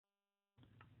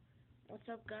What's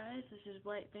up, guys? This is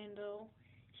White Vandal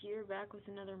here, back with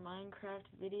another Minecraft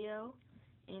video,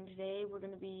 and today we're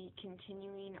going to be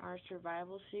continuing our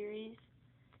survival series.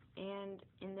 And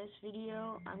in this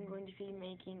video I'm going to be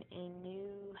making a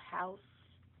new house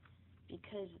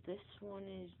because this one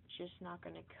is just not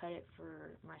going to cut it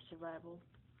for my survival.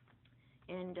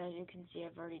 And as you can see,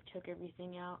 I've already took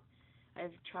everything out.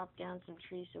 I've chopped down some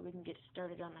trees so we can get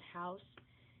started on the house.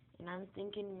 And I'm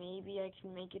thinking maybe I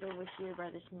can make it over here by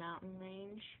this mountain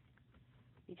range,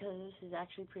 because this is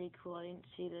actually pretty cool. I didn't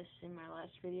see this in my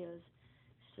last videos.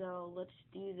 So let's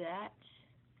do that.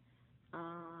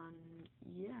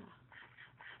 Yeah.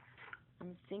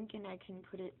 I'm thinking I can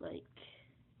put it like,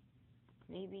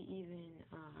 maybe even,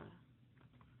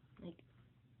 like,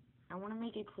 I want to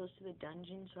make it close to the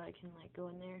dungeon so I can like go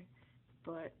in there.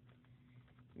 But,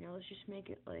 you know, let's just make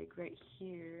it like right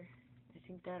here. I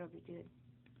think that'll be good.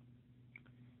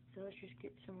 So let's just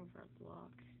get some of our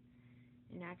blocks,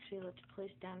 and actually let's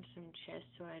place down some chests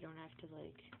so I don't have to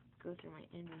like go through my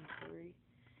inventory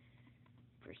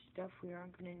for stuff we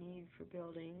aren't going to need for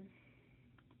building.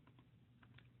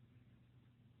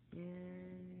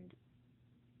 And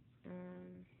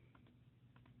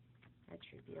that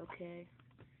should be okay.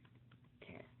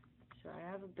 Okay, so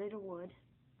I have a bit of wood,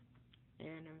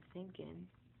 and I'm thinking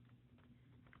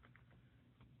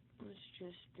let's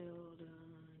just build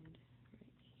on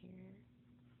here.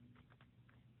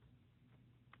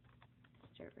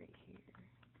 Start right here.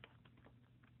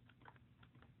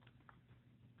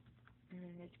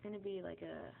 And it's going to be like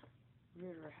a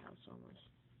river house almost.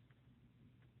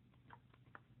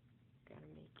 Gotta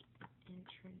make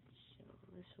entrance, so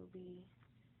this will be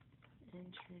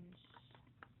entrance.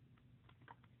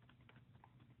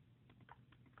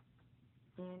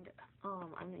 And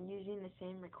I'm using the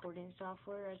same recording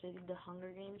software as I did the Hunger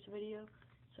Games video,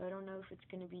 so I don't know if it's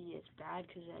going to be as bad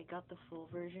because I got the full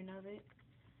version of it.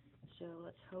 So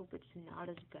let's hope it's not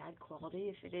as bad quality.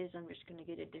 If it is, I'm just going to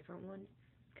get a different one,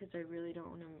 because I really don't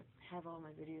want to have all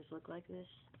my videos look like this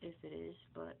if it is.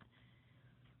 But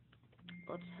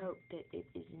let's hope that it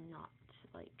is not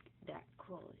like that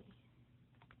quality.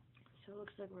 So it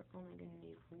looks like we're only going to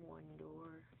need one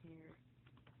door here.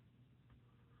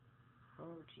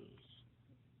 Oh jeez.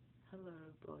 Hello,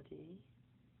 buddy.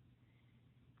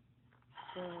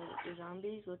 So the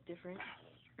zombies look different.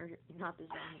 Or not the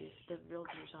zombies, the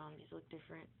villager zombies look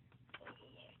different.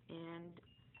 And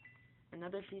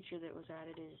another feature that was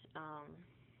added is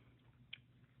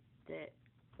that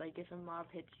like if a mob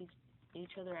hits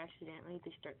each other accidentally,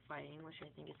 they start fighting, which I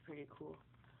think is pretty cool.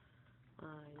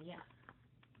 Yeah.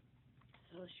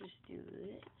 So let's just do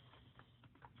this.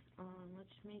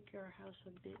 Let's make our house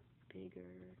a bit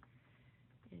bigger,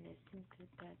 and I think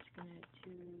that that's gonna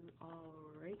do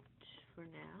alright for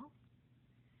now.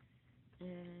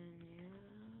 And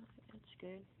yeah, that's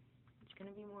good. It's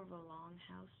gonna be more of a long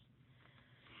house.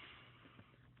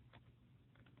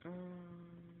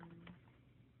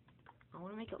 I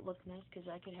want to make it look nice because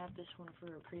I could have this one for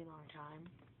a pretty long time.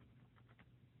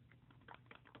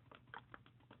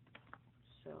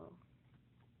 So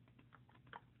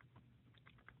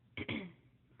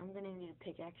I'm gonna need a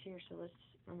pickaxe here, so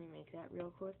let me make that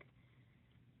real quick.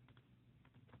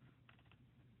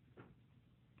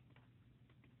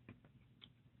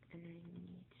 And I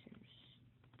need some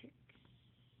sticks.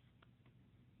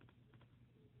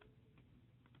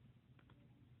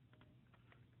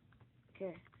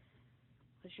 Okay,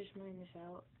 let's just mine this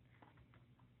out.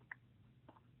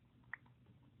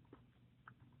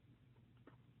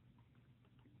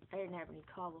 I didn't have any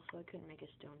cobble, so I couldn't make a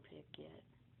stone pick yet.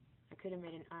 I could have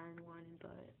made an iron one,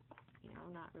 but, you know,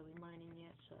 I'm not really mining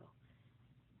yet, so.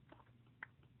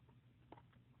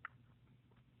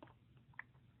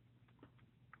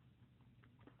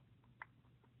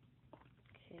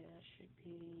 Okay, that should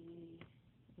be,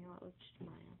 you know what, let's just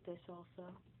mine out this also.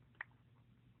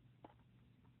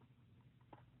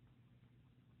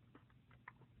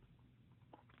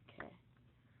 Okay.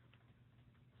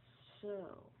 So,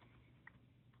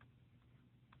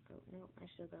 oh, nope, I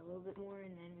still got a little bit more,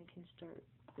 and then we can start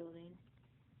building.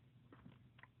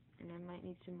 And I might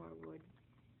need some more wood.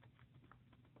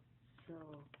 So,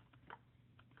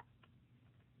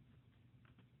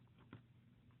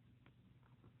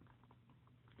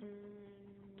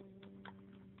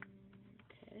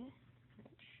 okay,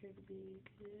 that should be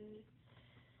good.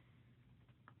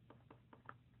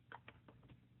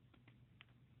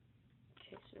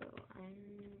 Okay, so I'm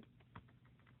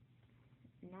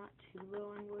not too low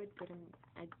on wood, but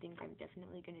I think I'm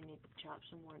definitely going to need to chop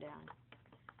some more down.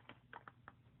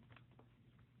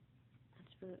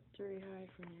 Let's put it 3 high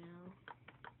for now.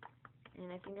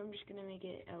 And I think I'm just gonna make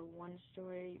it a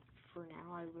 1-story for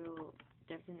now. I will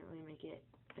definitely make it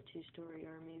a 2-story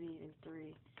or maybe even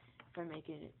 3 if I make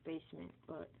it a basement,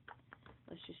 but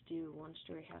let's just do a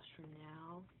 1-story house for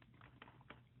now.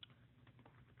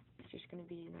 It's just gonna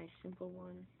be a nice simple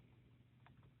one.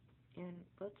 And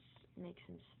let's make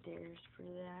some stairs for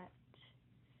that.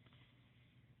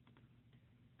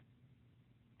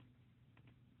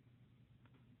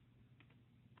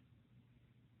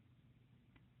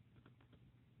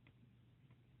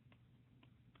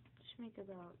 Just make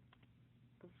about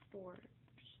a 4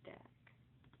 stack.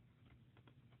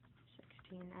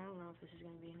 16. I don't know if this is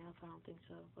going to be enough. I don't think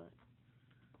so, but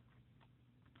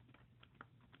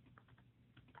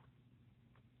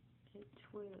it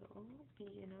will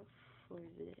be enough for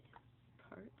this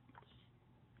part.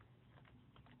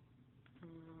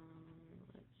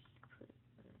 Let's put it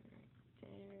right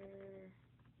there.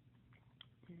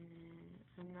 And then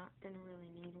I'm not going to really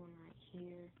need one right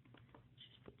here. Let's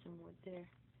just put some wood there.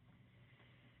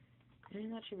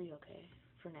 And that should be okay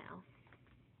for now.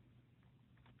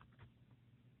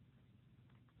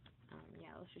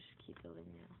 Yeah, let's just keep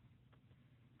building now.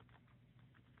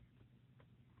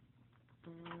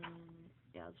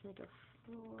 Yeah, let's make a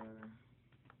floor.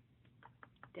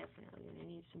 Definitely gonna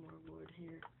need some more wood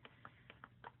here.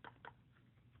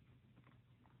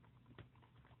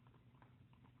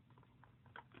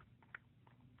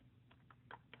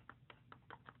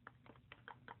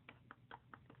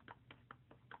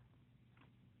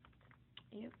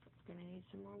 Yep, gonna need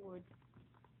some more wood.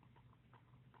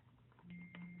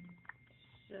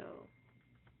 So,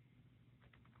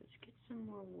 let's get some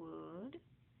more wood,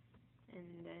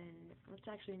 and then let's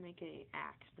actually make a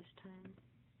axe this time.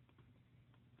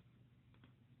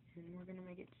 And we're gonna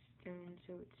make it stone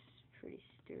so it's pretty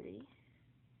sturdy.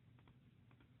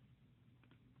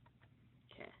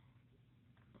 Okay.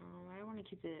 I don't want to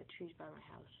keep the trees by my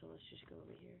house, so let's just go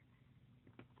over here.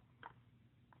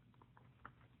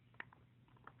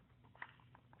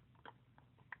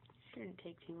 Shouldn't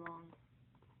take too long.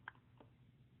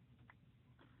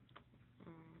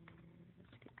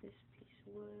 Let's get this piece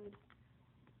of wood.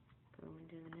 Go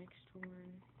into the next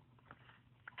one.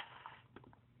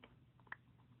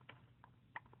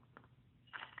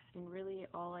 And really,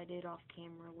 all I did off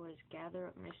camera was gather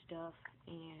up my stuff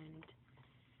and,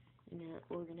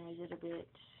 organize it a bit,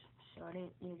 so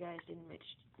you guys didn't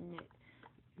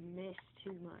miss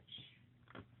too much.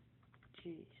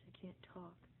 Jeez, I can't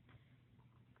talk.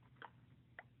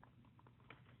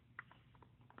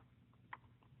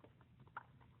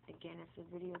 Again, if the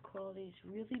video quality is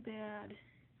really bad,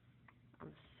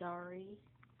 I'm sorry.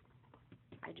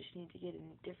 I just need to get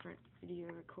a different video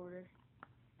recorder.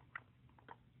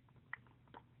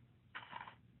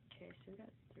 Okay, so we got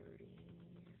 30,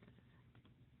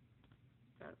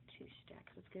 about 2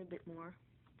 stacks. Let's get a bit more.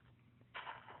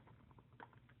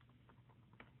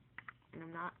 And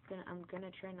I'm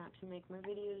gonna try not to make my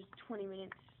videos 20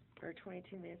 minutes or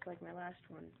 22 minutes like my last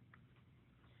one,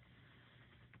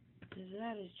 because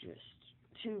that is just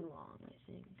too long, I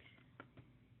think.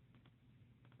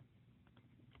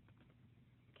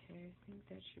 Okay, I think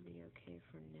that should be okay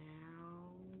for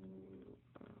now.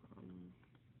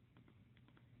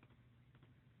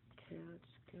 Okay,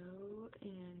 let's go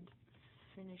and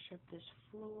finish up this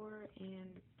floor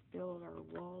and build our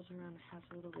walls around the house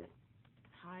a little bit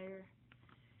higher,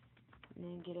 and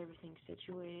then get everything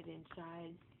situated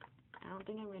inside. I don't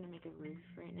think I'm going to make a roof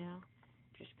right now,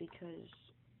 just because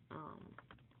I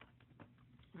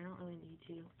don't really need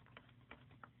to.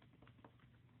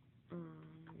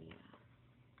 Yeah.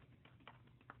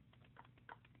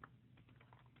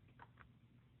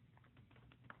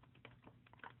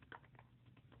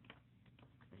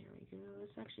 There we go.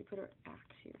 Let's actually put our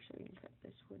axe here so we can cut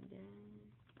this wood down.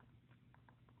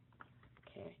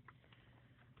 Okay.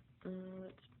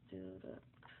 Let's build up.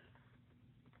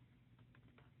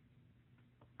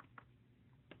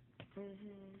 Okay,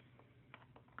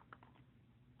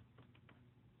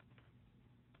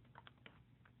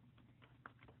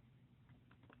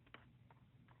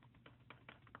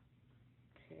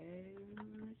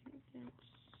 I think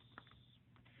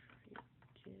that's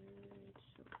pretty good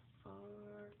so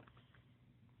far.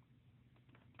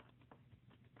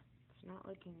 It's not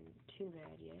looking too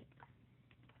bad yet.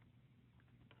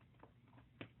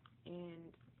 And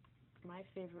my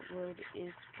favorite wood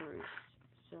is spruce,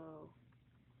 so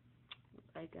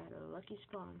I got a lucky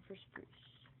spawn for spruce,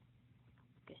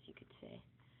 guess you could say.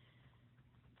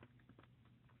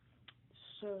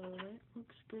 So that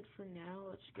looks good for now.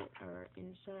 Let's get our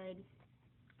inside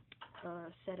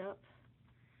set up.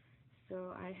 So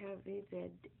I have a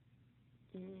bed,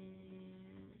 and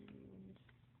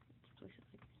let's place it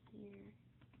like here.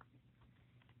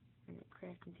 And a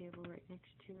crafting table right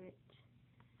next to it.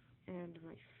 And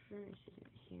my furnace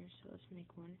isn't here, so let's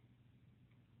make one.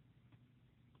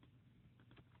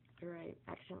 Alright,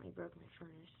 accidentally broke my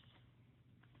furnace.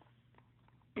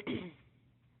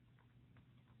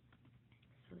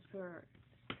 So let's put our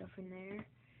stuff in there.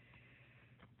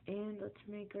 And let's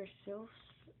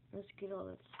get all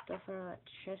that stuff out of that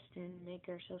chest and make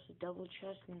ourselves a double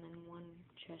chest and then one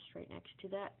chest right next to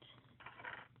that.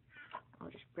 I'll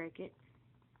just break it.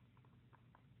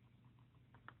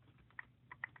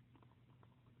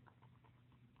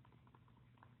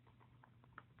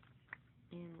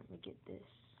 And let me get this.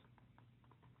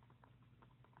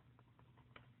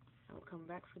 I'll come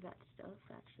back for that stuff,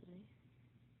 actually.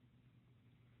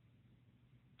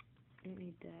 I don't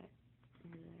need that. I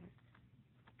need that.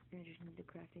 I just need the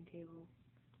crafting table.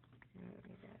 No, I don't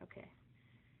need that. Okay.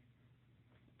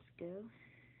 Let's go.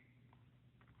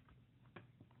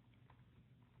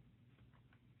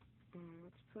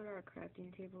 Let's put our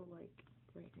crafting table, like,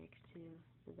 right next to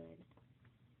the bed.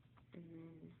 And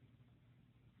then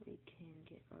we can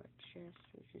get our chest,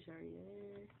 which is already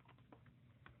there.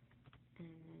 And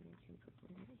then we can put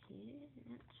one right here.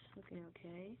 That's looking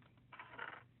okay.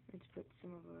 Let's put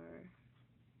some of our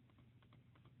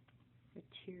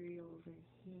materials in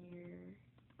here.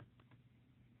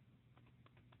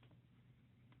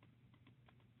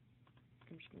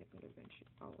 I'm just going to put a bunch of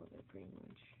all of it, pretty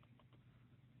much.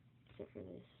 Except for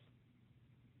this.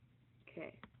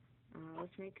 Okay.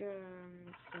 Let's make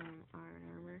some iron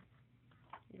armor.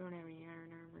 We don't have any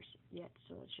iron armor yet,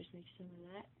 so let's just make some of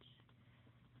that.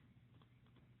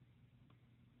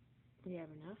 We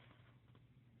have enough.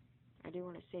 I do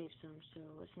want to save some, so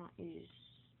let's not use...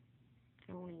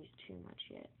 I don't want to use too much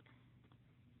yet.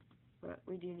 But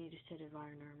we do need a set of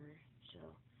iron armor, so...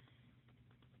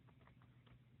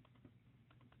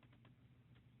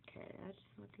 Okay, that's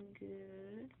looking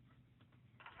good.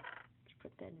 Let's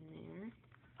put that in there.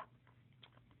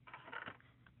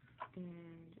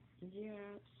 And,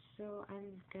 yeah, so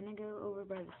I'm gonna go over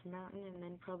by this mountain and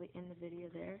then probably end the video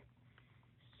there.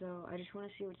 So I just want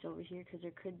to see what's over here, because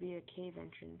there could be a cave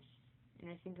entrance. And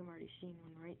I think I'm already seeing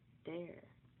one right there,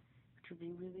 which would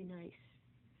be really nice.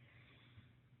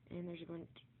 And there's a bunch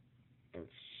of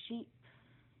sheep.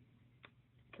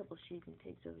 A couple sheep and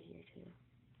pigs over here, too.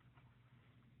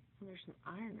 And there's some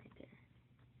iron right there.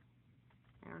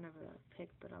 I don't have a pick,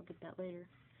 but I'll get that later.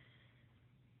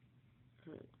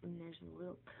 And there's a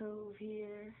little cove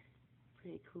here.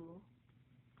 Pretty cool.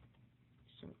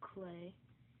 Some clay.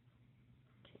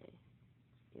 Okay,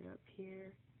 let's get up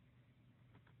here.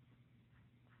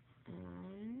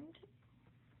 And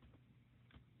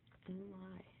oh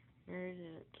my, there's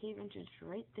a cave entrance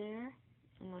right there,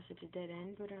 unless it's a dead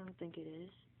end, but I don't think it is.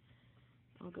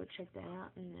 I'll go check that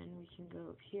out, and then we can go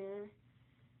up here.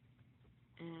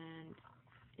 And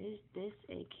is this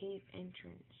a cave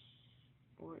entrance,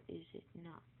 or is it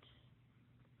not?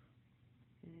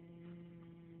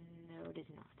 No, it is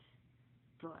not,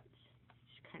 but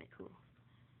it's kind of cool.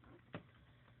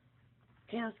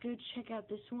 Okay, let's go check out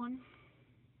this one.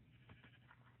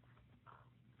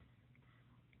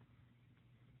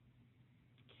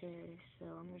 Okay, so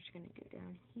I'm just gonna go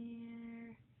down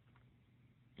here,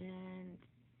 and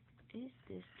is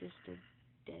this just a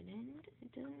dead end?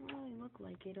 It doesn't really look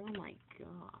like it. Oh my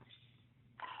gosh.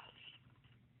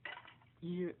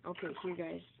 Yeah, okay, here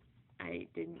guys, I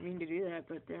didn't mean to do that,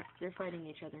 but they're fighting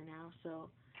each other now, so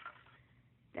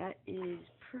that is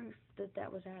proof that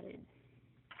that was added.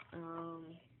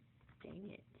 Dang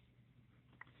it.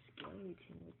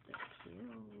 Skeleton with the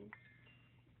kill.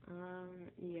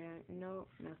 Yeah, no,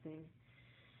 nothing.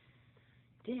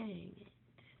 Dang it.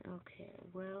 Okay,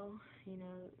 well, you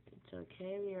know, it's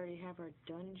okay. We already have our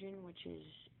dungeon, which is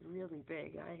really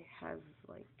big. I have,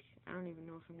 like, I don't even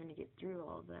know if I'm going to get through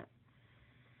all of that.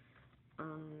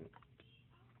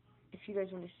 If you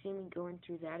guys want to see me going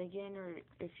through that again, or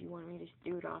if you want me to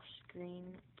do it off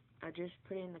screen, just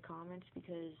put it in the comments,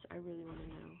 because I really want to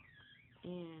know.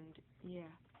 And,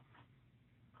 yeah.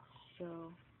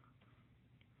 So,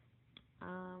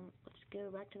 let's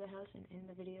go back to the house and end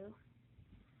the video.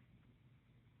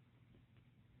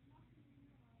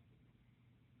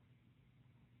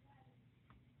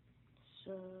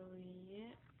 So,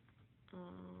 yeah,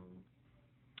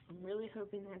 I'm really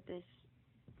hoping that this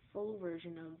full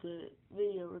version of the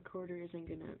video recorder isn't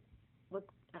gonna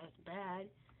look as bad,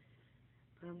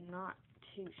 but I'm not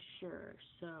too sure,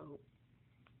 so,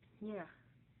 yeah,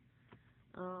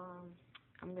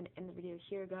 I'm gonna end the video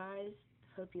here, guys.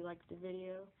 Hope you liked the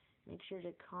video. Make sure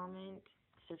to comment,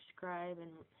 subscribe,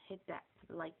 and hit that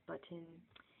like button,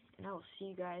 and I will see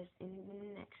you guys in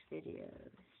the next video.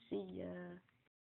 See ya.